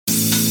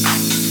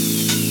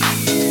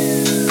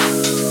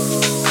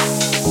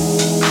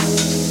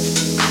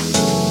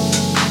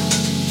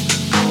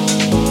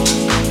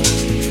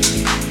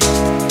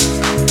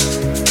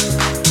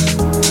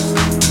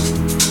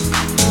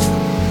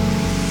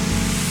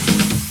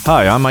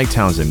Hi, I'm Mike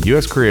Townsend,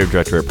 UX Creative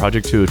Director at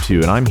Project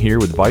 202, and I'm here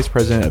with Vice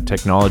President of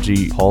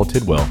Technology, Paul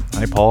Tidwell.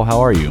 Hi, Paul. How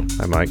are you?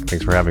 Hi, Mike.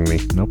 Thanks for having me.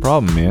 No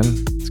problem, man.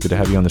 It's good to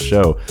have you on the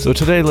show. So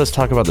today, let's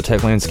talk about the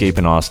tech landscape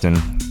in Austin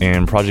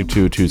and Project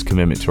 202's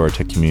commitment to our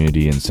tech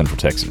community in Central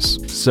Texas.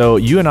 So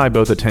you and I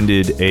both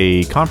attended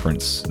a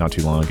conference not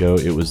too long ago.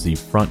 It was the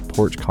Front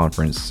Porch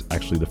Conference.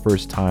 Actually, the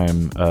first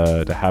time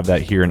to have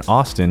that here in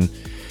Austin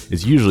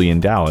is usually in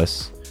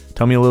Dallas.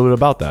 Tell me a little bit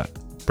about that.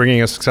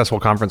 Bringing a successful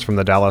conference from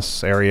the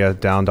Dallas area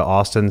down to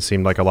Austin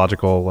seemed like a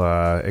logical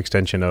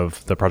extension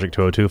of the Project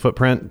 202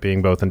 footprint,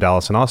 being both in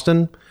Dallas and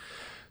Austin.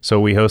 So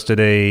we hosted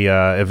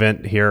a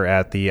event here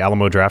at the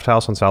Alamo Draft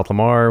House on South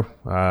Lamar,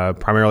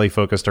 primarily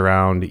focused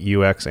around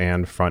UX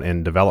and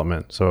front-end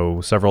development.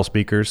 So several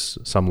speakers,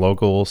 some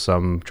local,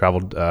 some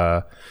traveled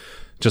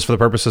just for the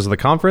purposes of the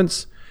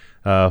conference.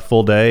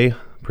 Full day,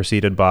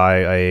 preceded by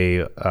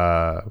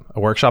a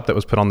workshop that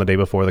was put on the day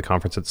before the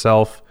conference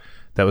itself,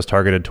 that was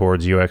targeted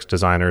towards UX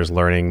designers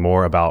learning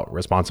more about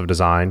responsive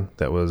design,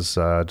 that was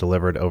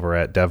delivered over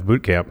at Dev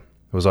Bootcamp.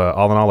 It was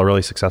all in all a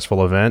really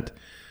successful event,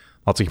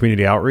 lots of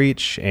community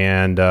outreach,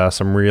 and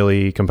some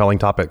really compelling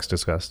topics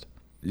discussed.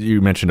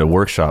 You mentioned a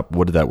workshop.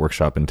 What did that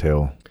workshop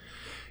entail?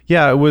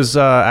 Yeah, it was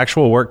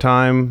actual work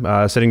time,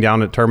 sitting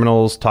down at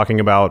terminals,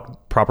 talking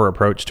about proper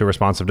approach to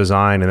responsive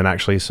design, and then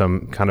actually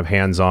some kind of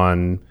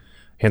hands-on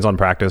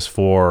practice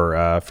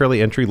for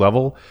fairly entry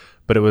level.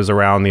 But it was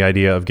around the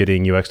idea of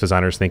getting UX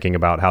designers thinking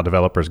about how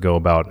developers go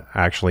about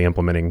actually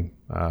implementing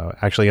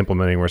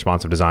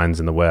responsive designs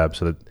in the web,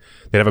 so that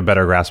they have a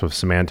better grasp of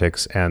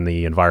semantics and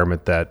the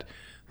environment that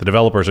the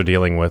developers are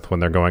dealing with when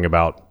they're going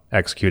about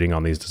executing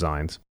on these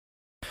designs.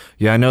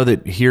 Yeah, I know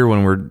that here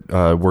when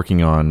we're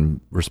working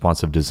on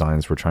responsive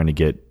designs, we're trying to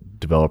get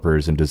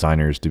developers and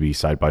designers to be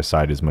side by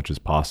side as much as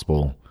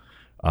possible,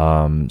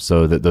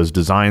 so that those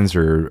designs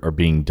are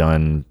being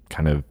done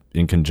kind of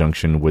in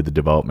conjunction with the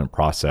development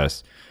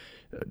process.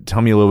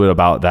 Tell me a little bit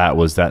about that.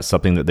 Was that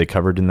something that they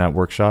covered in that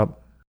workshop?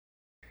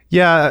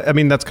 Yeah, I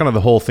mean, that's kind of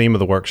the whole theme of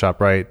the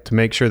workshop, right? To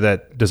make sure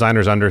that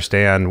designers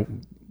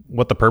understand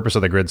what the purpose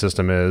of the grid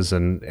system is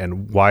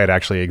and why it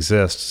actually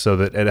exists, so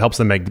that it helps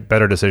them make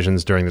better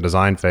decisions during the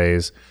design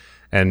phase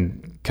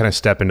and kind of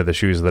step into the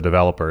shoes of the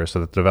developer, so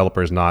that the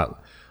developer is not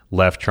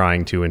left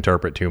trying to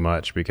interpret too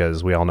much,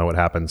 because we all know what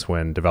happens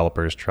when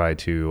developers try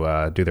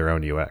to do their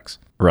own UX.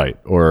 Right.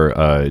 Or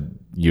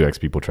UX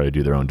people try to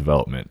do their own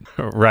development.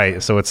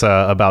 Right. So it's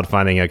about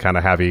finding a kind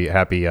of happy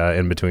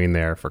in between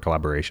there for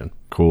collaboration.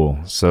 Cool.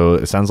 So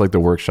it sounds like the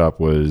workshop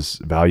was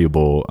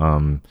valuable.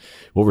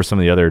 What were some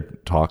of the other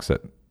talks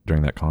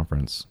during that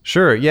conference?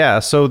 Sure. Yeah.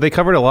 So they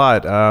covered a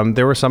lot.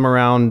 There were some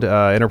around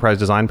enterprise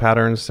design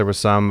patterns. There was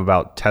some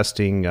about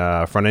testing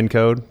front-end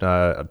code,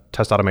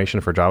 test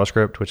automation for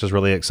JavaScript, which is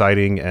really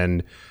exciting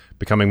and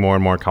becoming more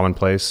and more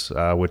commonplace,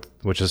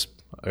 which is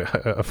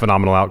a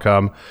phenomenal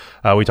outcome.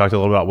 We talked a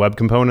little about web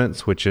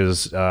components, which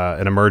is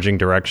an emerging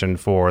direction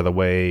for the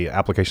way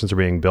applications are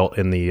being built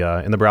in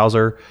the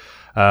browser.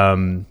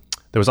 There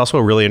was also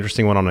a really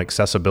interesting one on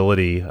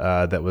accessibility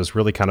that was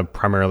really kind of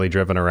primarily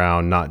driven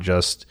around not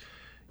just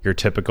your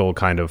typical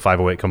kind of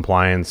 508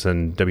 compliance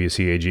and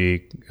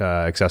WCAG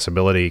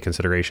accessibility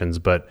considerations,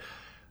 but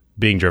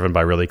being driven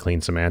by really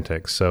clean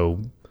semantics. So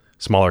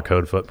smaller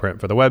code footprint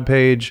for the web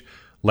page,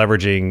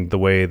 leveraging the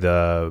way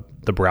the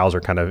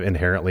browser kind of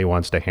inherently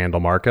wants to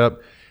handle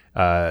markup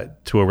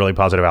to a really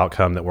positive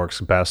outcome that works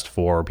best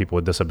for people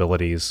with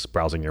disabilities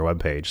browsing your web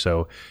page.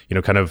 So,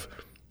 kind of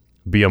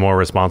be a more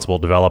responsible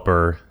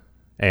developer,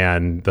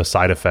 and the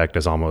side effect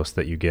is almost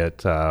that you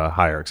get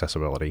higher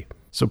accessibility.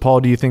 So,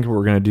 Paul, do you think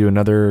we're going to do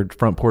another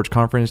Front Porch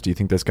Conference? Do you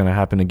think that's going to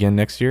happen again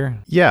next year?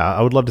 Yeah,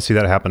 I would love to see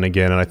that happen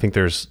again, and I think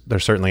there's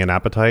certainly an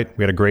appetite.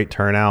 We had a great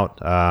turnout,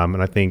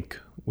 and I think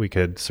we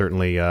could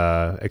certainly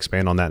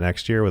expand on that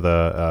next year with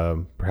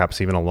a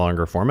perhaps even a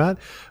longer format.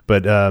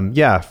 But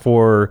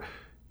for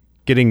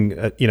getting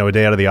a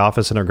day out of the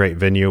office in a great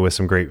venue with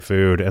some great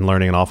food and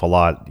learning an awful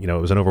lot, it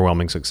was an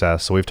overwhelming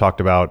success. So we've talked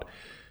about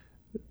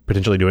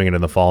potentially doing it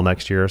in the fall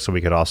next year, so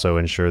we could also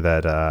ensure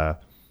that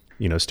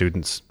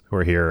students who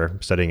are here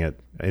studying at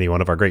any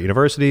one of our great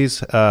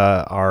universities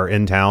are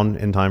in town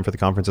in time for the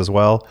conference as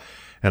well,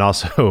 and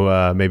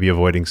also maybe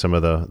avoiding some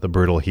of the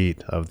brutal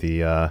heat of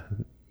the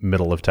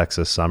middle of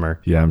Texas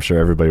summer. Yeah, I'm sure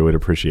everybody would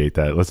appreciate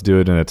that. Let's do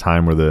it in a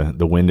time where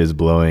the wind is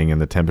blowing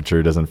and the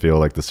temperature doesn't feel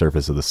like the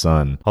surface of the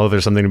sun. Although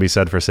there's something to be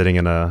said for sitting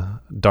in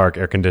a dark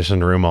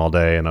air-conditioned room all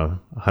day in a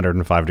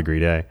 105-degree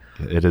day.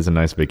 It is a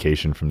nice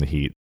vacation from the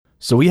heat.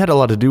 So we had a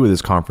lot to do with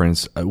this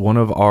conference. One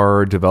of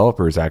our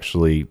developers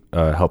actually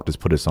helped us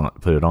put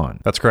it on.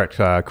 That's correct.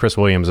 Chris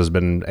Williams has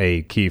been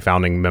a key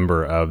founding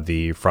member of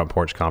the Front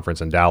Porch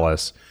Conference in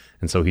Dallas,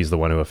 and so he's the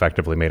one who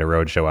effectively made a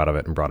roadshow out of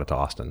it and brought it to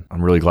Austin.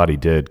 I'm really glad he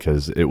did,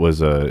 because it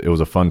was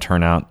a fun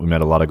turnout. We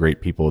met a lot of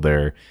great people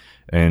there,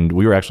 and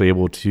we were actually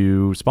able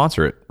to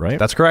sponsor it, right?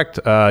 That's correct.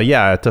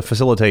 To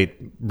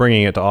facilitate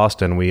bringing it to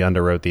Austin, we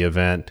underwrote the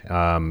event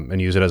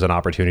and used it as an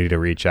opportunity to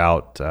reach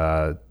out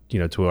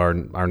to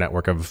our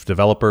network of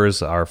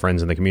developers, our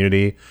friends in the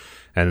community,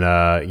 and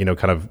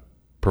kind of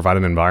provide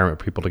an environment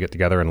for people to get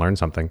together and learn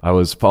something. I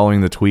was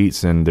following the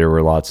tweets, and there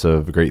were lots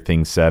of great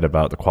things said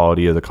about the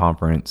quality of the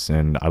conference,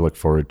 and I look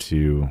forward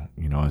to,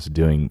 us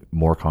doing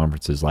more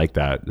conferences like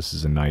that. This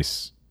is a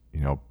nice,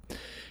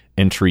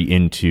 entry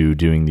into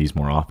doing these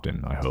more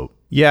often, I hope.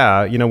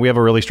 Yeah, we have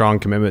a really strong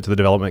commitment to the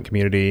development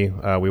community.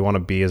 We want to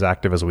be as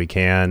active as we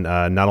can,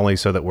 not only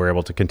so that we're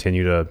able to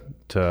continue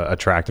to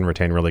attract and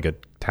retain really good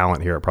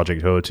talent here at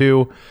Project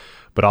 202,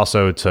 but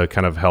also to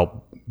kind of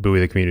help buoy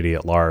the community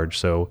at large.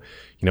 So,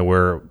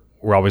 we're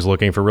always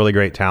looking for really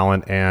great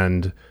talent,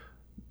 and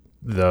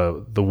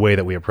the way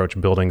that we approach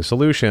building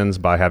solutions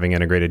by having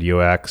integrated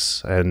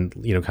UX and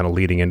kind of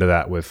leading into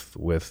that with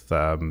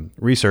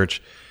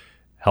research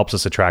helps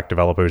us attract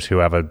developers who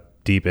have a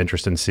deep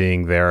interest in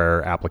seeing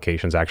their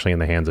applications actually in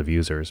the hands of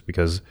users,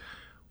 because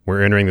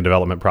we're entering the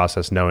development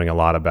process knowing a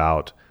lot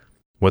about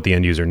what the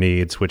end user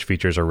needs, which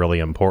features are really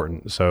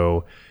important.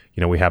 So,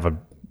 we have a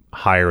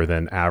higher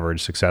than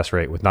average success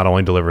rate with not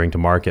only delivering to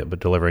market,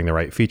 but delivering the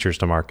right features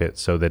to market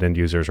so that end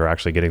users are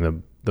actually getting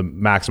the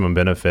maximum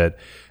benefit,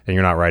 and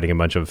you're not writing a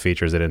bunch of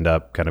features that end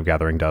up kind of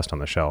gathering dust on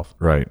the shelf.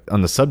 Right.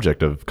 On the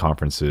subject of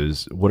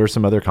conferences, what are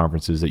some other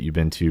conferences that you've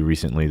been to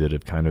recently that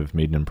have kind of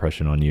made an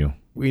impression on you?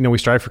 We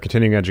strive for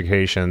continuing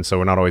education, so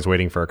we're not always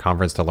waiting for a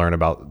conference to learn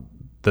about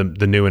the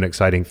new and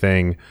exciting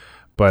thing.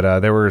 But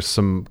there were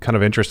some kind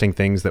of interesting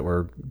things that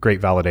were great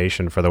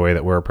validation for the way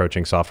that we're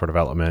approaching software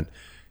development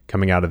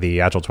coming out of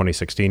the Agile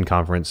 2016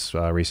 conference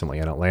recently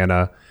in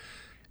Atlanta.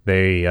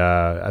 They,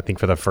 I think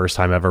for the first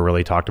time ever,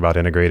 really talked about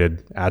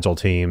integrated Agile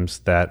teams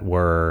that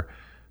were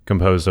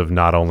composed of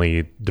not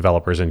only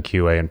developers and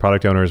QA and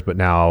product owners, but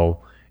now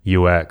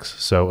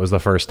UX. So it was the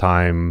first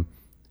time,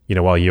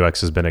 while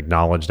UX has been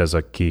acknowledged as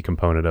a key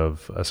component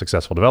of a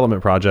successful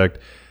development project,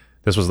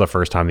 this was the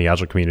first time the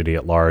Agile community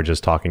at large is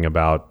talking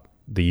about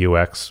the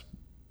UX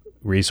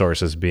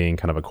resources being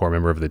kind of a core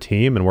member of the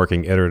team and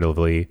working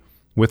iteratively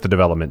with the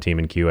development team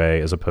in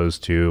QA, as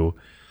opposed to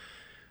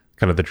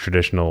kind of the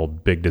traditional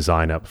big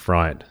design up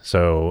front.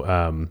 So,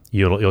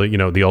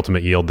 the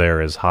ultimate yield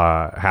there is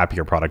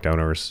happier product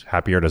owners,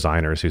 happier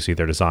designers who see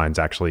their designs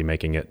actually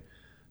making it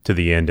to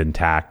the end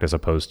intact, as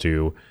opposed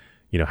to,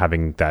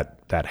 having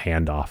that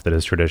handoff that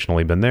has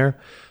traditionally been there.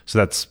 So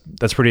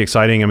that's pretty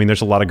exciting. I mean,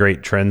 there's a lot of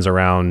great trends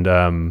around,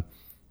 out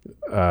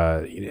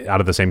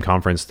of the same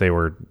conference. They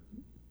were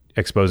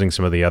exposing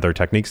some of the other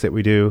techniques that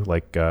we do,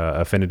 like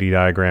affinity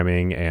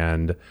diagramming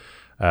and,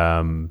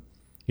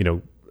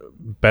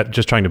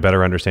 just trying to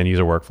better understand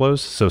user workflows.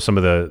 So some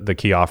of the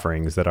key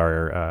offerings that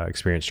our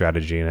experience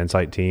strategy and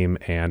insight team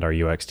and our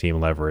UX team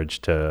leverage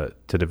to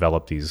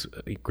develop these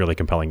really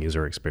compelling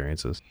user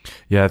experiences.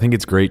 Yeah, I think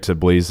it's great to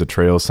blaze the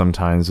trail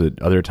sometimes.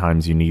 At other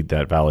times you need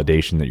that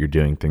validation that you're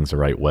doing things the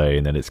right way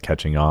and that it's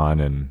catching on,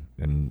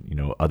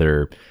 and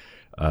other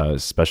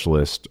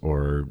specialists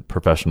or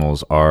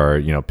professionals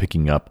are,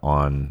 picking up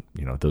on,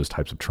 those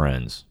types of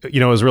trends.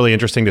 It was really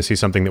interesting to see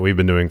something that we've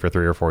been doing for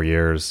 3 or 4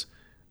 years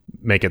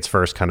make its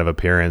first kind of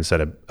appearance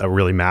at a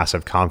really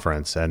massive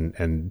conference.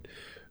 And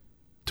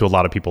to a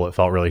lot of people, it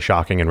felt really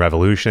shocking and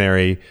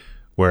revolutionary.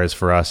 Whereas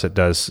for us, it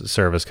does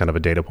serve as kind of a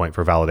data point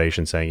for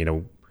validation,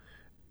 saying,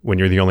 when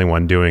you're the only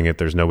one doing it,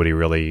 there's nobody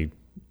really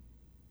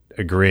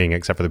agreeing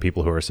except for the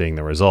people who are seeing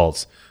the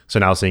results. So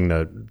now seeing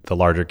the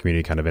larger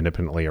community kind of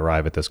independently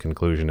arrive at this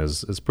conclusion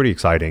is pretty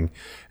exciting,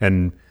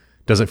 and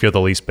doesn't feel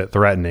the least bit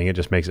threatening. It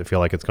just makes it feel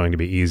like it's going to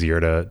be easier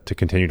to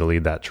continue to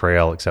lead that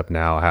trail, except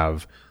now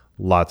have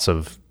lots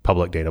of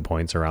public data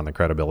points around the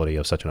credibility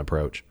of such an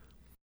approach.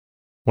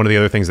 One of the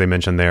other things they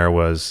mentioned there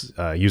was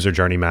user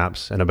journey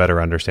maps and a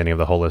better understanding of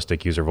the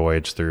holistic user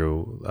voyage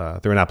through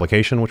an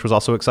application, which was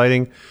also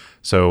exciting.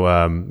 So,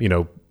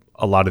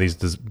 a lot of these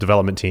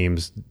development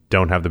teams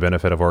don't have the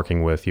benefit of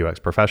working with UX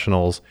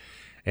professionals.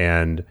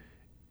 And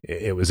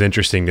it was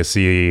interesting to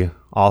see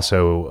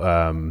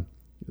also,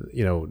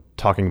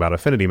 talking about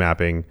affinity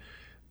mapping,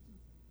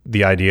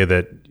 the idea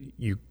that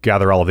you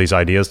gather all of these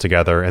ideas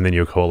together and then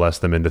you coalesce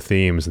them into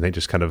themes, and they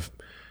just kind of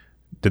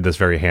did this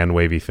very hand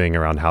wavy thing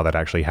around how that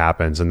actually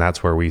happens. And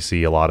that's where we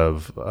see a lot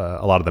of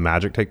the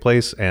magic take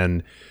place.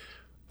 And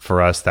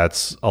for us,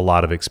 that's a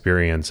lot of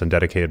experience and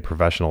dedicated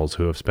professionals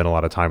who have spent a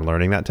lot of time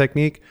learning that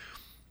technique.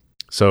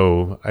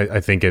 So I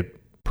think it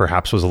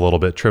perhaps was a little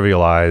bit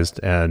trivialized,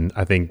 and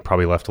I think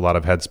probably left a lot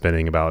of head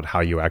spinning about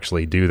how you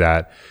actually do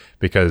that,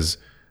 because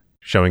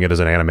showing it as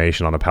an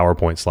animation on a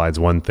PowerPoint slide is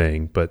one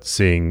thing, but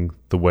seeing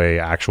the way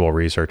actual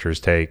researchers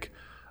take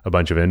a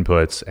bunch of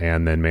inputs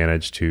and then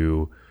manage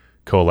to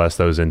coalesce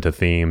those into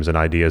themes and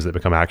ideas that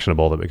become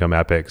actionable, that become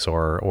epics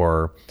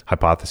or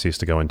hypotheses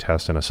to go and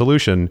test in a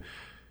solution,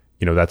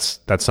 that's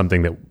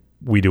something that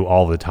we do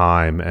all the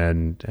time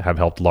and have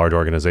helped large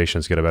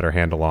organizations get a better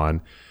handle on.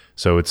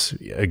 So it's,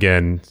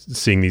 again,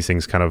 seeing these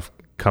things kind of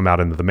come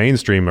out into the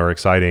mainstream are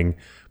exciting,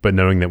 but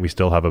knowing that we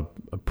still have a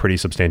pretty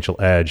substantial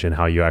edge in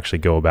how you actually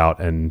go about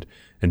and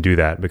do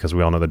that, because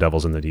we all know the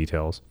devil's in the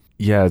details.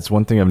 Yeah, it's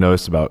one thing I've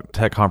noticed about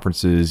tech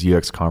conferences,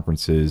 UX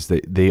conferences,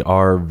 they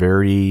are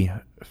very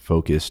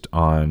focused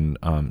on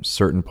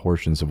certain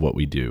portions of what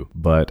we do,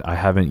 but I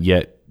haven't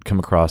yet come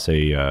across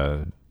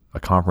a a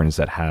conference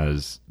that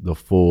has the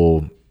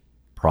full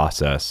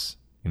process,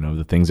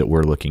 the things that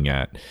we're looking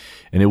at.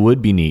 And it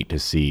would be neat to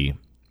see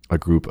a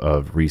group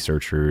of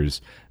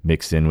researchers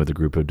mixed in with a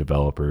group of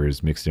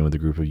developers, mixed in with a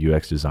group of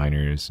UX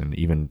designers, and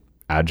even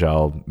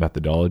agile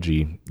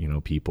methodology,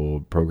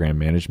 people, program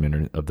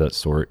management of that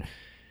sort,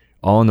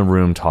 all in the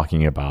room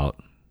talking about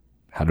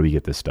how do we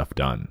get this stuff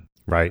done.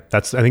 Right.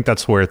 I think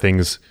that's where I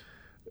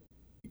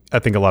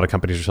think a lot of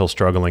companies are still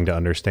struggling to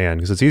understand,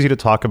 because it's easy to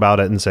talk about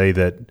it and say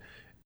that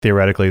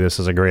theoretically this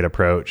is a great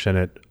approach, and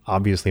it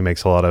obviously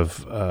makes a lot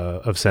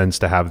of sense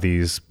to have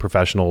these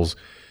professionals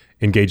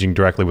engaging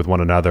directly with one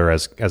another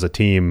as a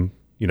team,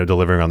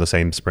 delivering on the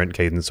same sprint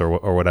cadence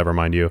or whatever,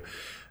 mind you,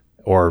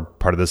 or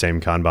part of the same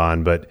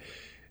Kanban. But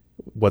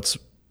what's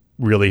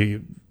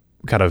really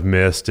kind of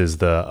missed is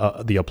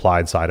the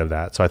applied side of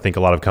that. So I think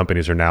a lot of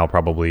companies are now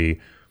probably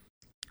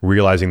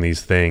realizing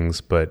these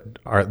things, but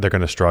they're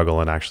going to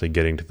struggle in actually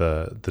getting to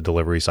the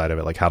delivery side of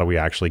it. Like, how do we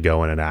actually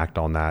go in and act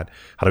on that?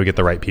 How do we get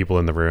the right people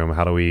in the room?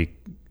 How do we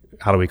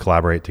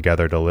collaborate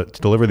together to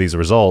deliver these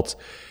results?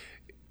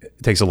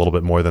 It takes a little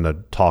bit more than a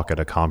talk at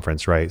a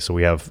conference, right? So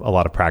we have a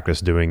lot of practice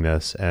doing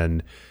this,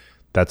 and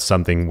that's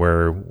something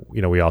where,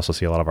 we also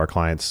see a lot of our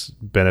clients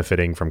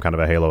benefiting from kind of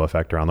a halo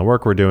effect around the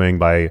work we're doing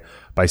by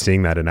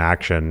seeing that in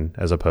action,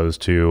 as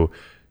opposed to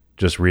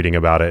just reading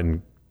about it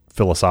and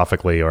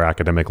philosophically or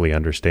academically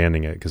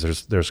understanding it,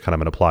 because there's kind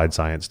of an applied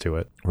science to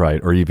it. Right.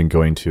 Or even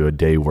going to a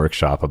day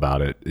workshop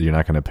about it. You're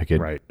not going to pick it,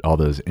 right, all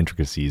those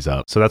intricacies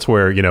up. So that's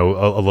where,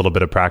 a little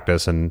bit of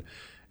practice and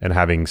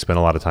having spent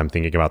a lot of time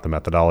thinking about the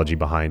methodology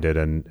behind it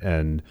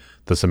and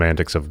the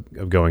semantics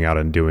of going out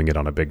and doing it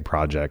on a big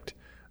project.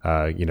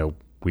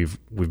 We've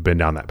been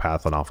down that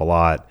path an awful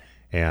lot,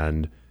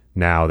 and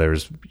now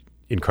there's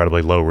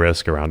incredibly low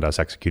risk around us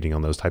executing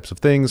on those types of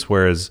things.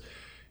 Whereas,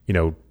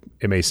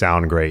 it may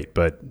sound great,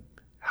 but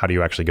how do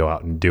you actually go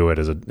out and do it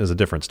is a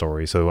different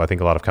story. So I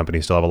think a lot of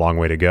companies still have a long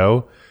way to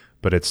go,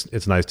 but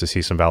it's nice to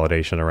see some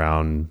validation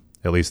around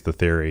at least the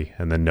theory,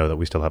 and then know that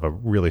we still have a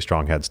really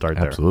strong head start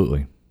there.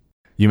 Absolutely.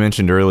 You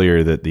mentioned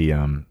earlier that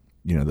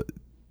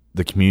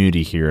the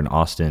community here in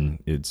Austin,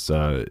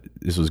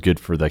 this was good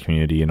for the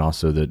community, and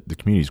also the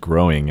community is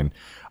growing. And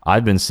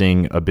I've been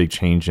seeing a big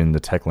change in the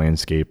tech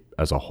landscape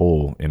as a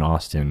whole in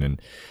Austin. And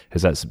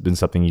has that been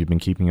something you've been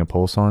keeping a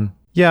pulse on?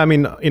 Yeah, I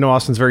mean,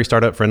 Austin's very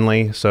startup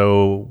friendly,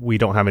 so we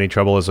don't have any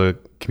trouble as a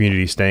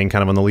community staying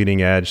kind of on the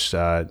leading edge.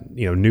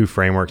 New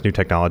frameworks, new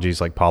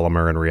technologies like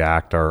Polymer and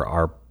React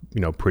are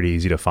pretty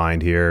easy to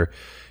find here.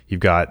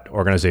 You've got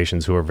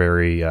organizations who are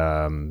very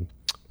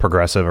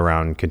progressive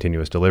around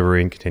continuous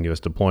delivery and continuous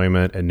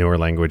deployment, and newer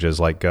languages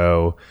like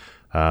Go,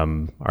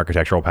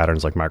 architectural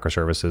patterns like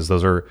microservices.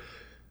 Those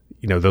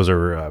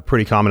are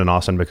pretty common in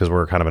Austin because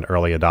we're kind of an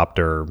early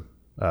adopter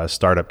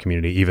startup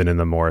community, even in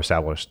the more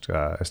established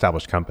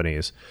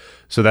companies.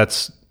 So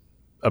that's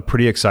a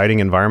pretty exciting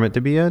environment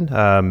to be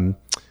in.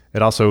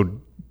 It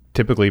also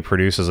typically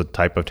produces a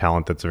type of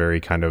talent that's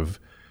very kind of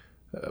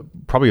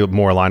probably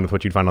more aligned with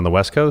what you'd find on the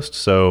West Coast.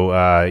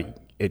 So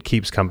it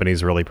keeps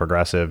companies really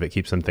progressive. It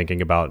keeps them thinking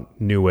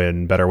about new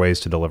and better ways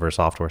to deliver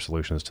software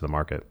solutions to the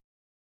market.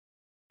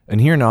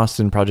 And here in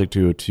Austin, Project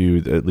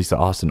 202, at least the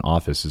Austin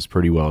office, is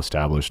pretty well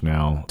established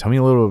now. Tell me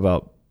a little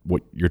about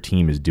what your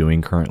team is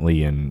doing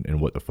currently and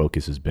what the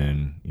focus has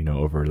been,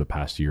 over the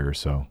past year or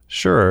so.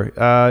 Sure.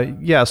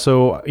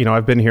 So,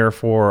 I've been here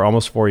for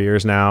almost 4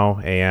 years now,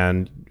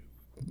 and,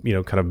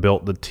 kind of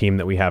built the team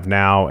that we have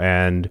now.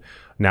 And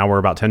now we're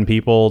about 10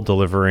 people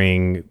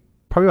delivering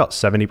probably about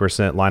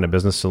 70% line of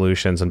business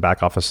solutions and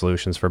back office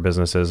solutions for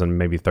businesses, and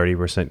maybe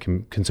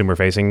 30% consumer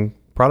facing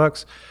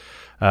products.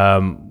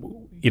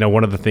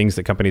 One of the things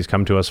that companies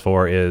come to us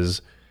for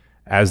is,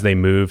 as they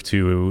move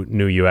to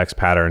new UX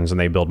patterns and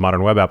they build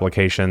modern web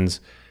applications,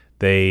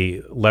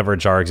 they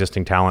leverage our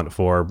existing talent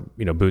for,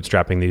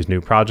 bootstrapping these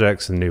new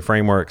projects and new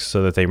frameworks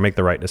so that they make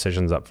the right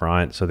decisions up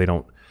front, so they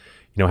don't,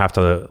 have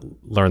to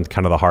learn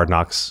kind of the hard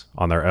knocks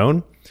on their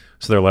own.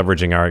 So they're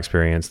leveraging our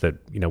experience that,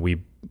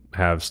 we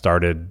have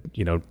started,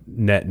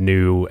 net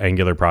new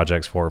Angular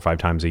projects 4 or 5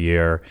 times a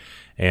year.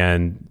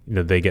 And,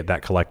 they get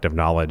that collective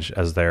knowledge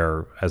as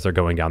they're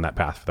going down that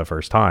path for the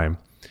first time.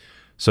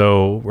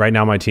 So right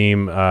now my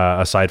team,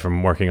 aside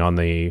from working on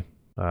the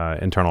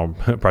internal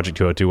Project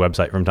 202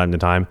 website from time to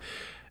time,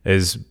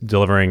 is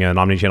delivering an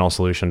omnichannel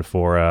solution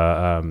for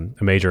a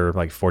major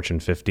like Fortune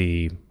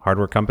 50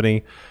 hardware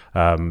company,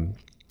 a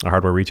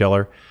hardware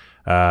retailer,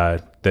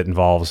 that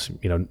involves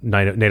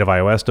native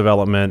iOS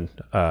development,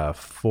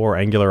 4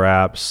 Angular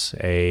apps,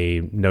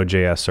 a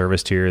Node.js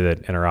service tier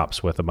that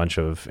interops with a bunch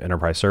of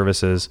enterprise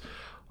services,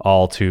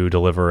 all to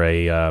deliver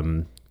a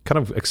kind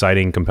of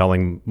exciting,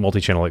 compelling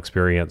multi-channel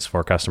experience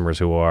for customers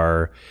who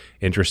are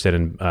interested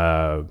in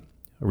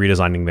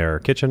redesigning their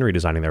kitchen,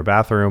 redesigning their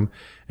bathroom,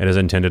 and is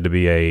intended to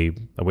be a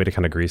way to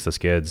kind of grease the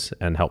skids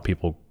and help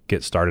people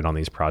get started on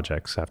these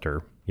projects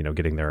after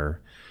getting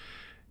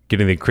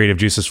the creative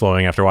juices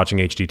flowing after watching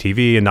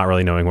HGTV and not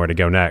really knowing where to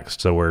go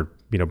next. So we're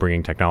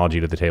bringing technology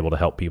to the table to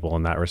help people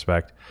in that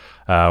respect.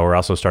 We're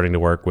also starting to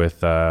work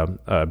with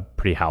a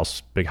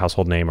big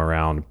household name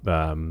around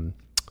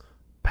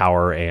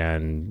power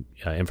and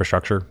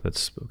infrastructure.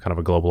 That's kind of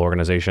a global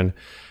organization,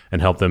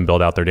 and help them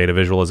build out their data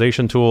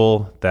visualization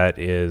tool that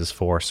is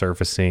for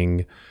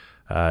surfacing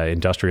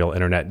industrial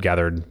internet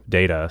gathered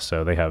data.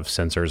 So they have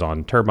sensors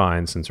on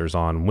turbines, sensors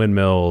on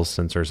windmills,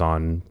 sensors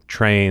on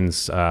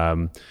trains,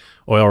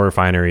 oil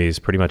refineries,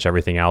 pretty much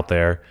everything out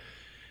there.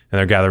 And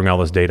they're gathering all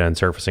this data and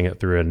surfacing it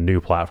through a new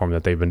platform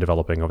that they've been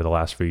developing over the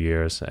last few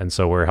years. And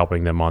so we're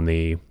helping them on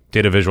the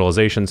data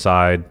visualization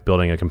side,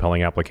 building a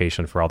compelling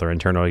application for all their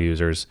internal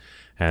users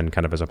and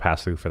kind of as a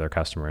pass-through for their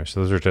customers. So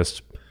those are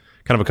just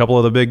kind of a couple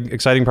of the big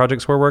exciting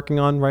projects we're working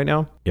on right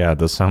now. Yeah, it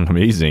does sound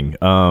amazing.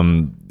 I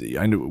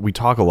know we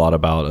talk a lot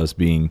about us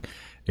being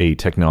a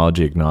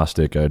technology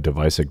agnostic, a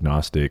device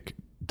agnostic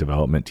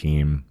development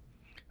team.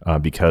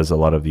 Because a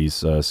lot of these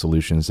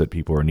solutions that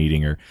people are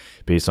needing are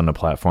based on a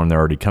platform they're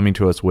already coming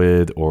to us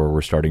with, or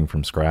we're starting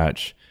from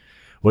scratch.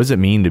 What does it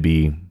mean to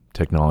be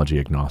technology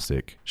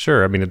agnostic?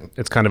 Sure. I mean,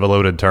 it's kind of a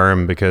loaded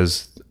term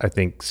because I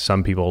think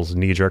some people's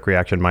knee-jerk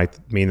reaction might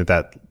mean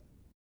that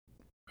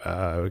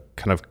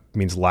kind of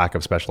means lack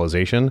of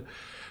specialization.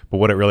 But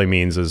what it really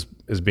means is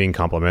being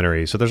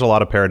complementary. So there's a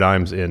lot of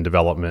paradigms in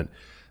development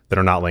that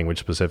are not language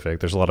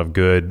specific. There's a lot of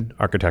good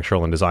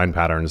architectural and design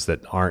patterns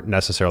that aren't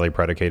necessarily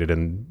predicated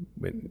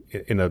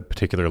in a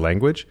particular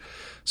language.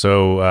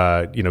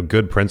 So,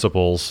 good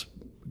principles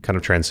kind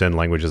of transcend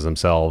languages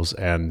themselves.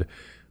 And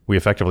we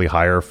effectively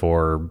hire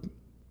for,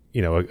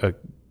 a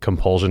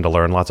compulsion to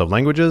learn lots of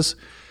languages.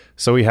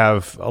 So we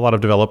have a lot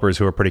of developers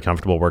who are pretty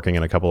comfortable working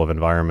in a couple of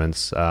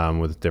environments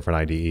with different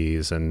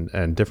IDEs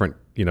and different,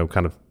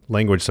 kind of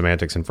language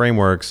semantics and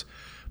frameworks,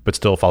 but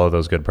still follow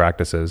those good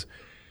practices.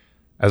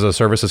 As a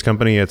services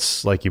company,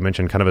 it's, like you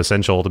mentioned, kind of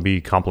essential to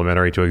be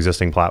complementary to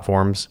existing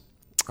platforms.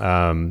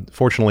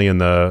 Fortunately, in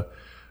the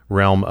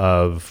realm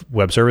of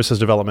web services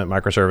development,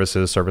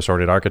 microservices,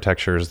 service-oriented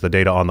architectures, the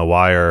data on the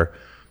wire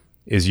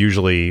is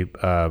usually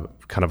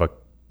kind of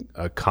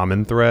a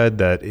common thread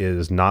that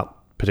is not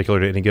particular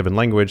to any given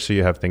language. So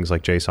you have things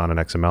like JSON and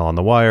XML on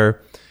the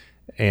wire,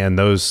 and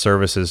those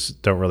services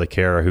don't really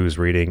care who's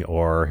reading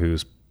or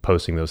who's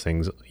posting those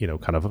things,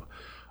 kind of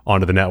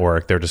onto the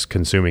network. They're just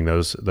consuming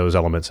those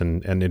elements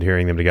and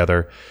adhering them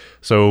together.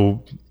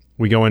 So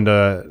we go into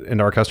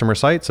our customer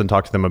sites and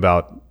talk to them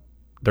about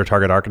their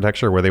target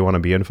architecture, where they want to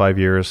be in 5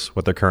 years,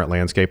 what their current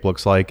landscape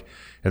looks like,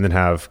 and then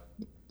have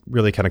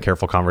really kind of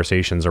careful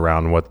conversations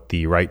around what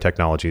the right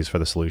technologies for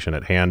the solution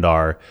at hand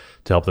are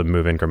to help them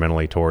move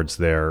incrementally towards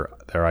their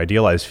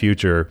idealized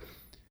future,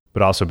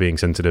 but also being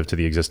sensitive to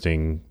the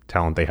existing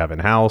talent they have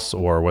in-house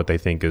or what they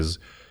think is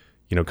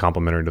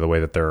complementary to the way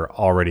that they're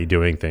already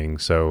doing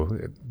things. So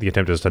the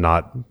attempt is to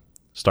not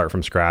start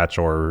from scratch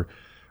or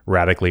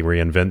radically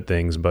reinvent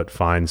things, but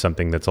find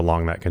something that's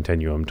along that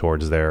continuum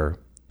towards their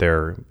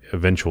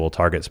eventual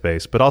target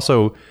space. But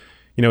also,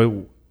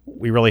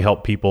 we really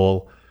help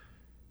people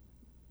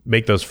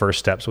make those first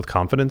steps with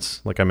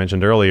confidence. Like I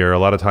mentioned earlier, a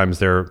lot of times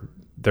they're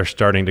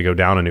starting to go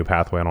down a new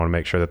pathway. I want to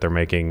make sure that they're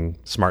making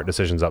smart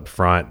decisions up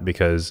front,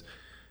 because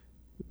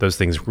those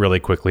things really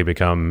quickly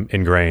become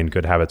ingrained,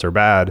 good habits or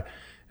bad.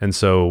 And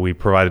so we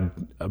provided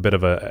a bit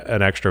of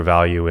an extra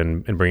value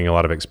in bringing a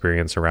lot of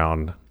experience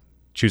around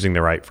choosing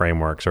the right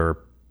frameworks or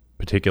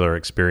particular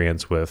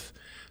experience with,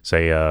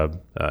 say, a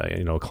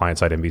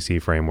client-side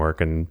MVC framework,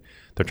 and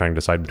they're trying to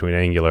decide between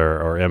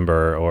Angular or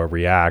Ember or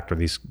React or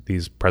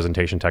these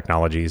presentation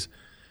technologies.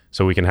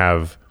 So we can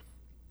have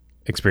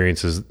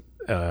experiences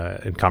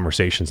and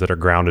conversations that are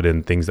grounded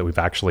in things that we've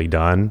actually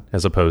done,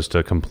 as opposed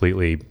to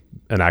completely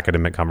an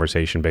academic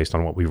conversation based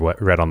on what we've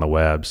read on the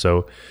web.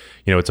 So,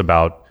 it's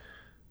about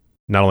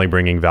not only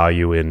bringing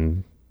value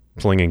in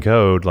slinging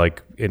code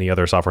like any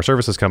other software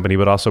services company,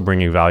 but also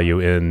bringing value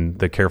in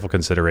the careful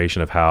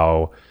consideration of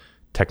how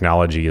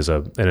technology is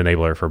an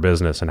enabler for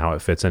business and how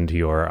it fits into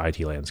your IT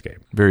landscape.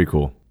 Very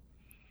cool.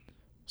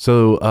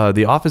 So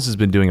the office has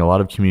been doing a lot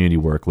of community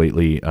work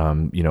lately.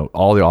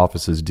 All the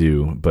offices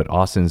do, but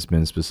Austin's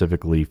been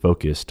specifically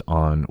focused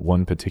on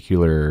one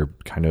particular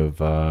kind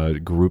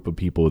of group of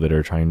people that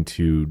are trying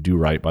to do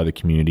right by the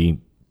community.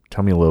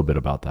 Tell me a little bit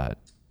about that.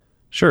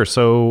 Sure.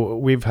 So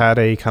we've had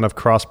a kind of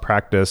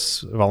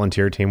cross-practice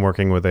volunteer team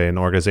working with an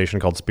organization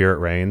called Spirit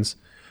Reigns.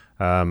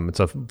 It's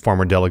a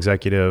former Dell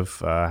executive,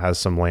 has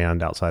some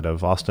land outside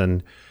of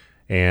Austin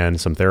and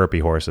some therapy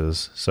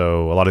horses.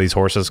 So a lot of these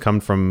horses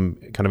come from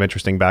kind of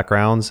interesting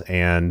backgrounds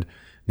and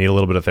need a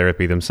little bit of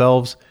therapy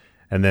themselves.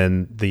 And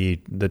then the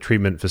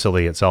treatment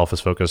facility itself is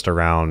focused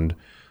around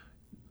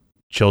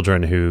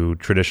children who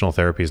traditional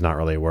therapy has not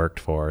really worked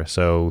for.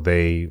 So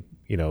they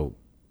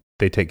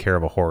take care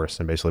of a horse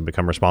and basically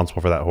become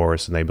responsible for that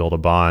horse, and they build a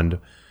bond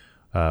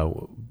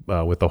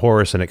with the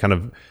horse, and it kind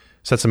of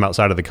sets them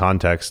outside of the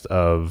context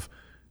of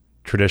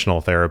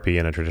traditional therapy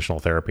in a traditional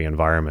therapy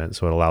environment.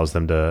 So it allows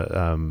them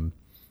to,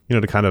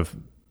 to kind of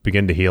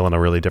begin to heal in a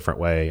really different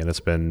way. And it's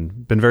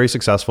been very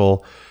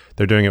successful.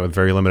 They're doing it with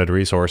very limited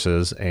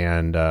resources,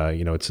 and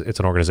it's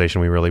an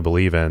organization we really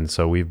believe in.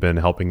 So we've been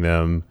helping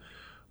them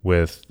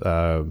with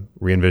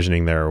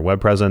re-envisioning their web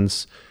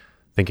presence,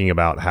 thinking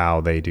about how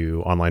they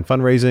do online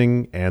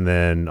fundraising, and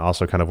then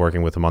also kind of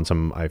working with them on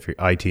some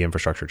IT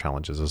infrastructure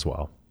challenges as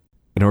well.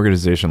 An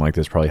organization like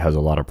this probably has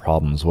a lot of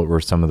problems. What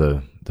were some of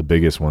the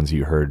biggest ones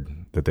you heard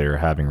that they are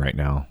having right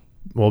now?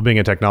 Well, being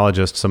a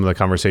technologist, some of the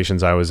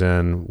conversations I was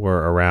in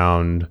were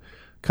around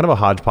kind of a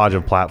hodgepodge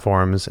of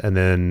platforms, and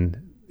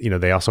then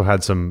they also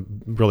had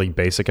some really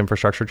basic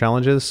infrastructure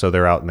challenges. So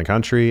they're out in the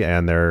country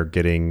and they're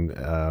getting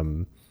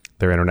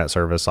their internet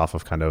service off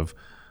of kind of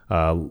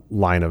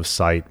line of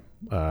sight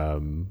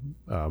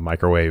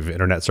microwave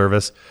internet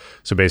service.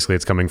 So basically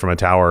it's coming from a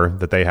tower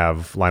that they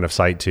have line of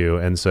sight to.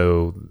 And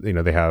so,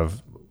 they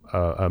have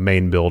a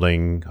main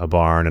building, a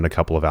barn, and a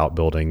couple of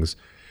outbuildings,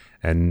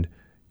 and,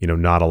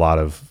 not a lot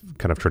of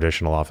kind of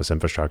traditional office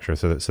infrastructure.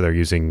 So they're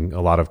using a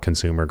lot of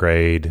consumer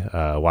grade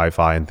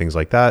Wi-Fi and things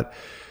like that.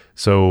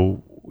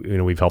 So,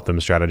 we've helped them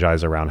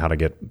strategize around how to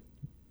get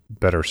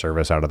better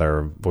service out of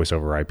their voice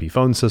over IP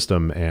phone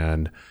system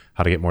and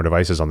how to get more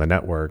devices on the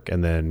network.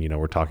 And then,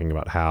 we're talking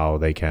about how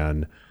they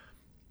can,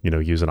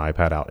 use an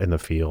iPad out in the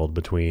field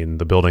between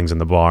the buildings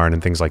and the barn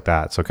and things like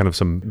that. So kind of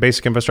some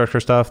basic infrastructure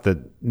stuff that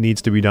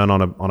needs to be done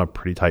on a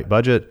pretty tight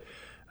budget,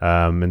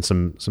 and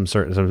some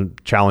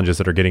challenges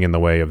that are getting in the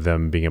way of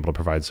them being able to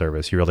provide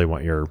service. You really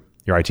want your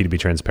IT to be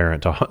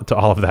transparent to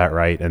all of that,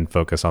 right? And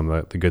focus on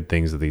the good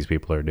things that these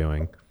people are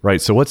doing.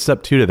 Right. So what's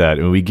step 2 to that?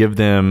 And we give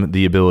them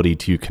the ability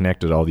to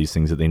connect to all these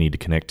things that they need to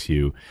connect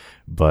to,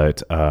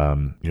 but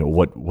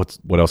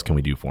what else can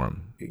we do for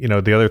them?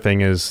 The other thing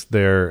is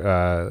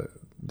their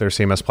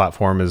CMS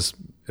platform is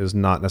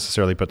not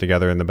necessarily put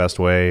together in the best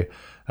way,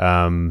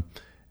 and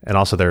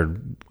also their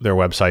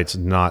website's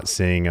not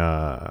seeing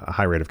a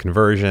high rate of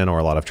conversion or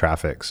a lot of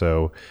traffic.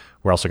 So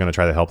we're also going to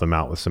try to help them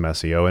out with some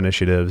SEO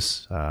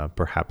initiatives,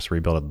 perhaps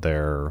rebuild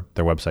their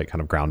website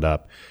kind of ground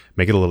up,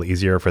 make it a little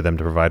easier for them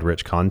to provide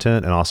rich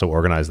content, and also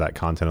organize that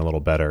content a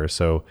little better.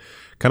 So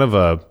kind of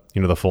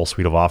the full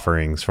suite of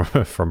offerings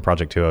from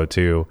Project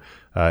 202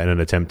 in an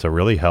attempt to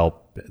really help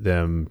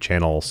them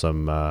channel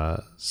some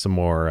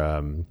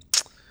more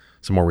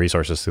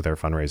resources through their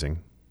fundraising.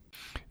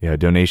 Yeah,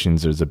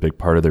 donations is a big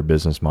part of their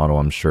business model,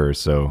 I'm sure.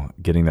 So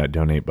getting that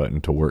donate button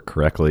to work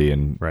correctly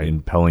and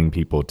impelling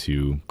people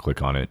to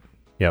click on it.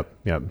 Yep.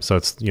 So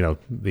it's,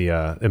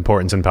 the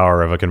importance and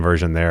power of a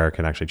conversion there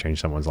can actually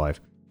change someone's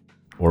life.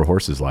 Or a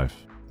horse's life.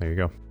 There you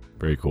go.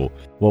 Very cool.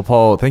 Well,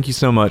 Paul, thank you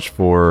so much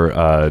for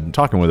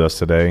talking with us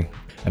today.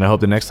 And I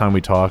hope the next time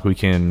we talk, we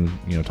can,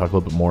 talk a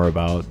little bit more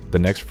about the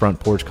next Front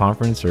Porch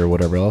Conference or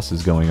whatever else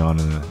is going on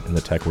in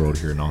the tech world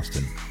here in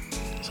Austin.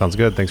 Sounds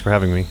good. Thanks for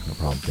having me. No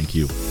problem. Thank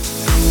you.